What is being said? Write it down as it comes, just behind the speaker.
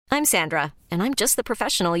I'm Sandra, and I'm just the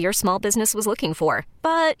professional your small business was looking for.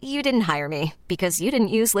 But you didn't hire me because you didn't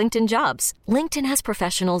use LinkedIn Jobs. LinkedIn has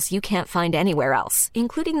professionals you can't find anywhere else,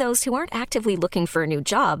 including those who aren't actively looking for a new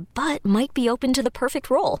job, but might be open to the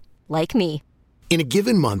perfect role, like me. In a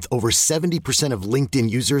given month, over 70% of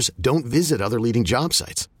LinkedIn users don't visit other leading job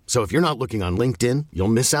sites. So if you're not looking on LinkedIn, you'll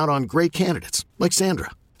miss out on great candidates like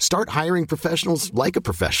Sandra. Start hiring professionals like a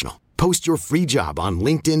professional. Post your free job on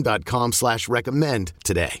linkedin.com/recommend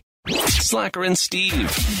today. Slacker and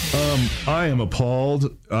Steve. I am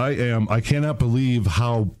appalled. I cannot believe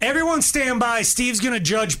how... Everyone stand by. Steve's going to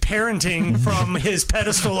judge parenting from his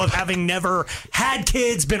pedestal of having never had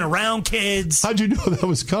kids, been around kids. How'd you know that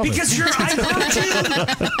was coming? Because I've heard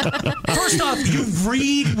you. First off, you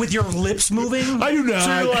read with your lips moving. I do not.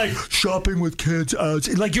 So you're like, shopping with kids.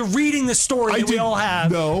 Like you're reading the story that we all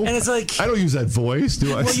have. No. And it's like... I don't use that voice,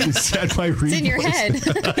 do I? Is that my read It's in your voice?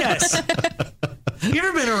 head. Yes. You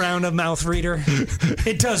ever been around a mouth reader?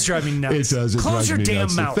 It does drive me nuts. It does. Close your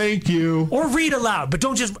damn mouth. Thank you. Or read aloud, but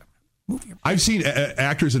don't just... I've seen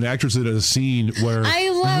actors and actresses in a scene where I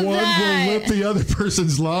love one that. will lip the other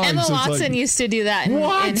person's lines. Emma So it's Watson like, used to do that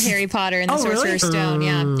in Harry Potter and the Sorcerer's Stone.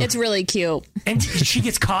 Yeah, it's really cute. And she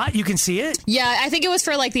gets caught? You can see it? Yeah, I think it was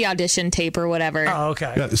for like the audition tape or whatever. Oh,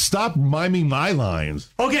 okay. Yeah, stop miming my lines.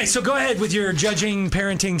 Okay, so go ahead with your judging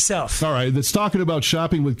parenting self. All right, that's talking about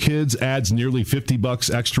shopping with kids adds nearly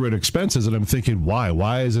 $50 extra in expenses, and I'm thinking, why?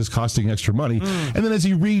 Why is this costing extra money? And then as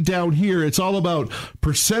you read down here, it's all about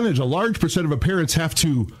percentage. A large percent of parents have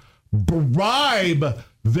to bribe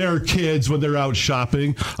their kids when they're out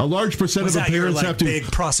shopping. A large percent Was of that your parents have to... big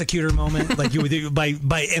prosecutor moment? Like you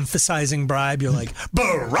by emphasizing bribe, you're like,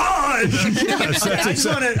 bribe! Yes,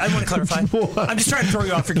 Okay, I want to clarify. What? I'm just trying to throw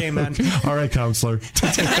you off your game, man. All right, counselor.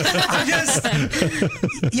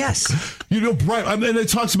 Yes. You know, bribe. And it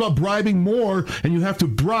talks about bribing more, and you have to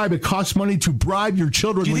bribe. It costs money to bribe your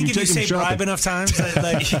children Do you when think you if you take say them shopping. bribe enough times, that,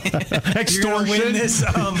 like, you're gonna Extortion. win this?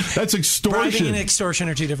 That's extortion. Bribing and extortion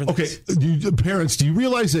are two different Okay, things. parents, do you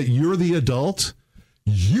realize that you're the adult?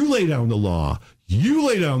 You lay down the law. You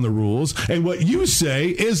lay down the rules, and what you say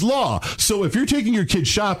is law. So if you're taking your kid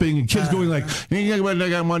shopping and kids going like,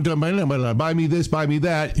 buy me this, buy me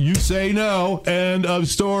that, you say no. End of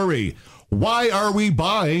story. Why are we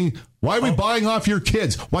buying? Why are we buying off your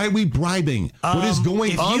kids? Why are we bribing? What is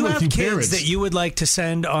going on with you kids parents? that you would like to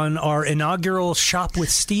send on our inaugural Shop with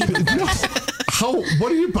Steve?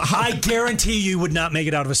 I guarantee you would not make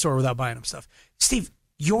it out of a store without buying them stuff. Steve,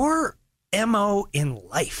 your MO in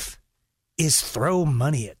life is throw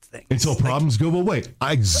money at things. Until problems go away.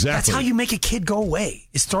 Exactly. That's how you make a kid go away,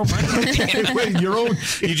 is throw money at Wait, your own.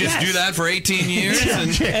 You just do that for 18 years? and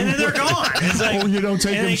then they're gone. It's like, you don't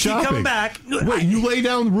take and them they shopping. keep coming back. Wait, you lay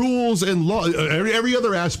down rules and law. Every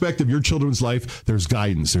other aspect of your children's life, there's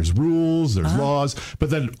guidance, there's rules, there's laws. But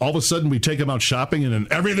then all of a sudden we take them out shopping and then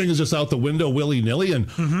everything is just out the window willy nilly. And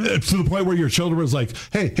to the point where your children is like,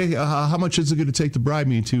 hey, how much is it going to take to bribe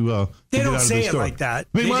me to They get don't out of say the it store? like that.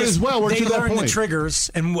 They might as well. We're They to that learn the point. triggers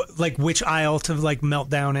and like which aisle to like melt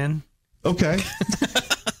down in. Okay.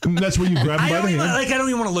 And that's where you grab him by the hand. I don't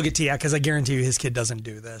even want to look at Tia because I guarantee you his kid doesn't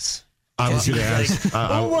do this. I was going to ask.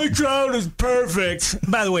 My child is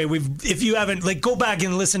perfect. By the way, if you haven't, go back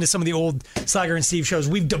and listen to some of the old Slacker and Steve shows.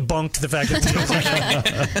 We've debunked the fact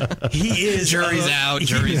that he is. Jury's out.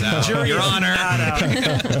 Jury's out. Jury Your is Honor. not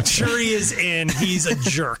out. Jury is in. He's a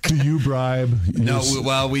jerk. Do you bribe?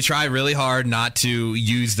 No, we try really hard not to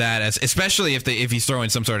use that as, especially if he's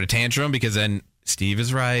throwing some sort of tantrum, because then Steve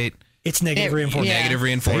is right. It's negative reinforcement. Yeah. Negative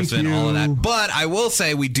reinforcement, all of that. But I will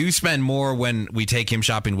say we do spend more when we take him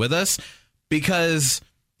shopping with us because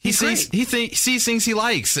he sees things he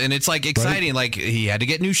likes, and it's like exciting. Like he had to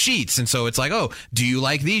get new sheets, and so it's like, oh, do you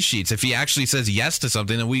like these sheets? If he actually says yes to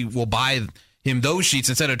something, then we will buy him those sheets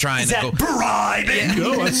instead of trying to go bribing?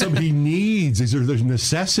 No, that's something he needs. There's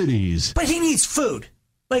necessities. But he needs food.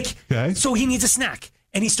 So he needs a snack.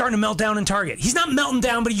 And he's starting to melt down in Target. He's not melting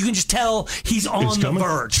down, but you can just tell he's on the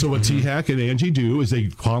verge. So what T-Hack and Angie do is they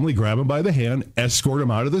calmly grab him by the hand, escort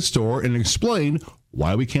him out of the store, and explain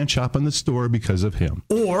why we can't shop in the store because of him.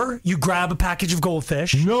 Or you grab a package of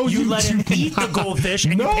goldfish. No, you you let him do eat the not. goldfish,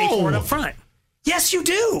 and you pay for it up front. Yes, you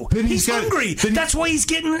do. He's hungry. That's why he's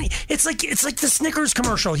getting. It's like the Snickers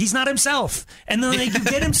commercial. He's not himself, and then you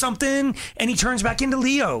get him something, and he turns back into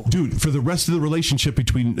Leo. Dude, for the rest of the relationship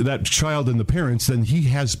between that child and the parents, then he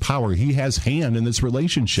has power. He has hand in this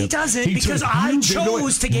relationship. He doesn't because I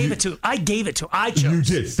chose to give it to. I gave it to. I chose. You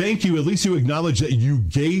did. Thank you. At least you acknowledge that you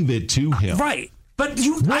gave it to him. Right. But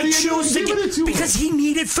Why I do you chose to give it to him? because he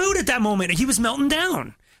needed food at that moment. He was melting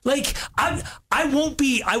down. Like I won't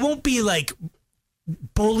be like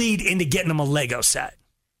bullied into getting them a Lego set.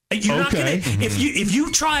 You're not gonna, if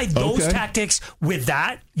you try those tactics with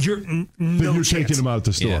that, you're taking them out of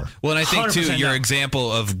the store. Yeah. Well, and I think too, your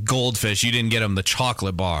example of Goldfish, you didn't get them the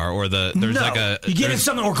chocolate bar or you get him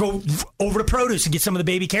something, or go over to produce and get some of the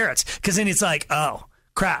baby carrots, because then it's like, oh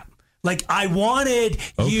crap. Like, I wanted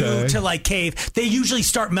you to, like, cave. They usually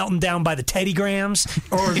start melting down by the Teddy Grahams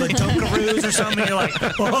or the Dunkaroos or something. You're like,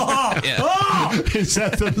 Is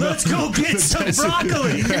that let's go get some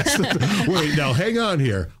broccoli. Wait, now, hang on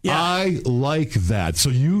here. Yeah. I like that. So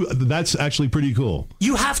that's actually pretty cool.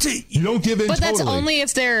 You have to. You don't give in But that's only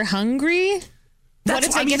if they're hungry? What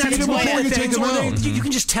if they get to the toy? You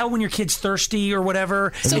can just tell when your kid's thirsty or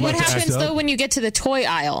whatever. So what happens, though, when you get to the toy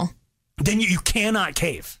aisle? Then you cannot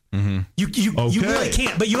cave. Mm-hmm. You really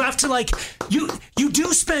can't. But you have to, like, you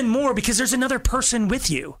do spend more because there's another person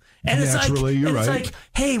with you. And it's like,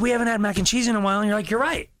 hey, we haven't had mac and cheese in a while. And you're like, you're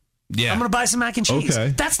right. Yeah. I'm going to buy some mac and cheese.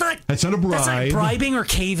 Okay. That's not a bribe. That's not bribing or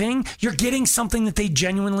caving. You're getting something that they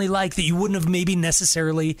genuinely like that you wouldn't have maybe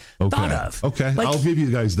necessarily thought of. Okay. Like, I'll give you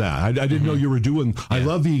guys that. I didn't know you were doing. I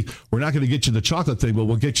love we're not going to get you the chocolate thing, but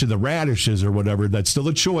we'll get you the radishes or whatever. That's still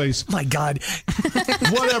a choice. My God.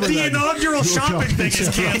 Whatever. The inaugural shopping thing is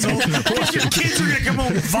canceled. Your kids are going to come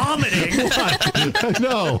home vomiting. What?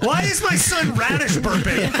 No. Why is my son radish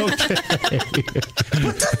burping?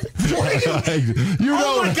 What are you?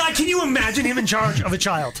 Oh my God. Can you imagine him in charge of a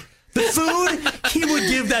child? The food he would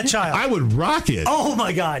give that child. I would rock it. Oh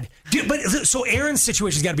my God. Dude, but so Aaron's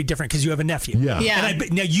situation's got to be different because you have a nephew. Yeah.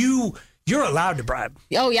 And now you're allowed to bribe.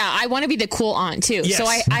 Oh yeah, I want to be the cool aunt too. Yes. So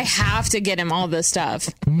I have to get him all this stuff.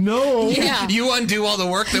 No. Yeah. You undo all the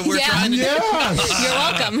work that we're trying to do. You're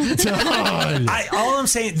welcome. All I'm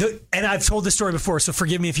saying, and I've told this story before, so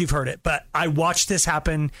forgive me if you've heard it, but I watched this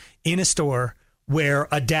happen in a store where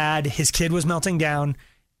a dad, his kid was melting down.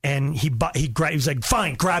 And he was like,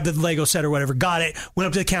 fine, grabbed the Lego set or whatever, got it, went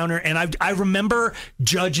up to the counter. And I remember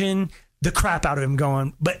judging the crap out of him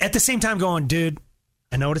but at the same time going, dude,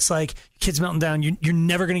 I know what it's like. Your kid's melting down. You're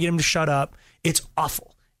never going to get him to shut up. It's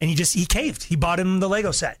awful. And he caved. He bought him the Lego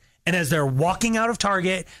set. And as they're walking out of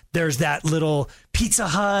Target, there's that little Pizza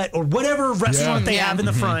Hut or whatever restaurant they have in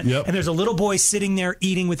the front. Yep. And there's a little boy sitting there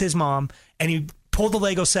eating with his mom. And he pulled the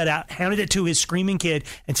Lego set out, handed it to his screaming kid,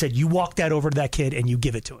 and said, you walk that over to that kid and you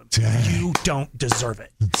give it to him. Dang. You don't deserve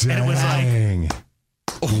it. Dang. And it was like,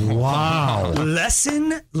 wow.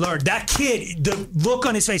 Lesson learned. That kid, the look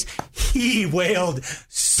on his face, he wailed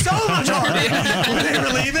so much harder when they were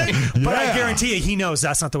leaving. But I guarantee you, he knows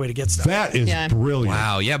that's not the way to get stuff. That is brilliant.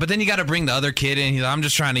 Wow. Yeah, but then you got to bring the other kid in. He's like, I'm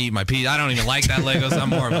just trying to eat my pizza. I don't even like that Legos. I'm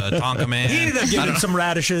more of a Tonka man. He ended up giving some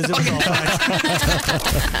radishes. It was all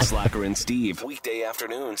fine. Slacker and Steve, weekday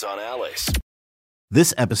afternoons on Alice.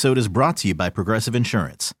 This episode is brought to you by Progressive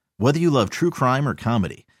Insurance. Whether you love true crime or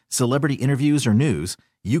comedy, celebrity interviews or news,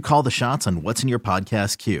 you call the shots on what's in your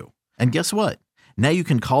podcast queue. And guess what? Now you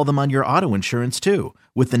can call them on your auto insurance too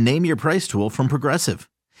with the Name Your Price tool from Progressive.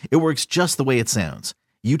 It works just the way it sounds.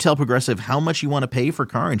 You tell Progressive how much you want to pay for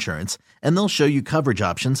car insurance, and they'll show you coverage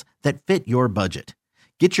options that fit your budget.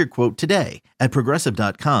 Get your quote today at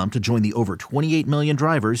Progressive.com to join the over 28 million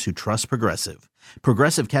drivers who trust Progressive.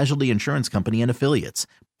 Progressive Casualty Insurance Company and Affiliates.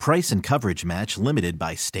 Price and coverage match limited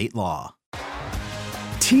by state law.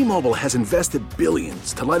 T-Mobile has invested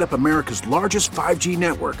billions to light up America's largest 5G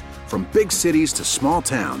network, from big cities to small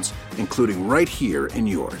towns, including right here in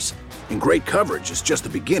yours. And great coverage is just the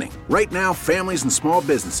beginning. Right now, families and small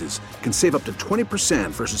businesses can save up to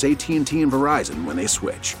 20% versus AT&T and Verizon when they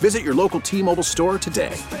switch. Visit your local T-Mobile store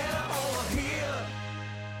today.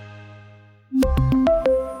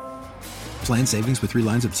 Plan savings with 3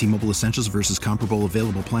 lines of T-Mobile Essentials versus comparable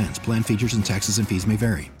available plans. Plan features and taxes and fees may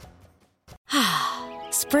vary.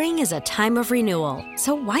 Spring is a time of renewal,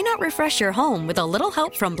 so why not refresh your home with a little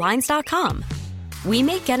help from Blinds.com? We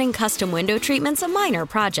make getting custom window treatments a minor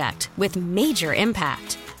project with major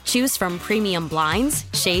impact. Choose from premium blinds,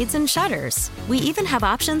 shades, and shutters. We even have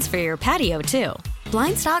options for your patio, too.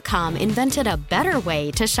 Blinds.com invented a better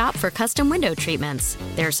way to shop for custom window treatments.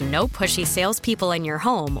 There's no pushy salespeople in your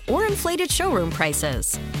home or inflated showroom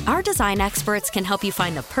prices. Our design experts can help you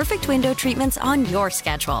find the perfect window treatments on your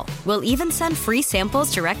schedule. We'll even send free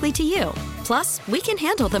samples directly to you. Plus, we can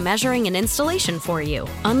handle the measuring and installation for you.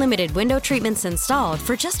 Unlimited window treatments installed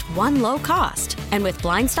for just one low cost. And with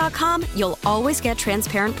Blinds.com, you'll always get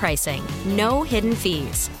transparent pricing. No hidden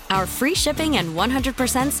fees. Our free shipping and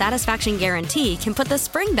 100% satisfaction guarantee can put the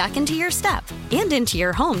spring back into your step and into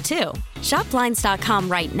your home, too. Shop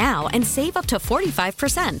Blinds.com right now and save up to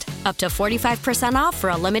 45%. Up to 45% off for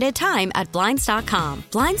a limited time at Blinds.com.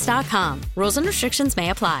 Blinds.com. Rules and restrictions may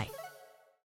apply.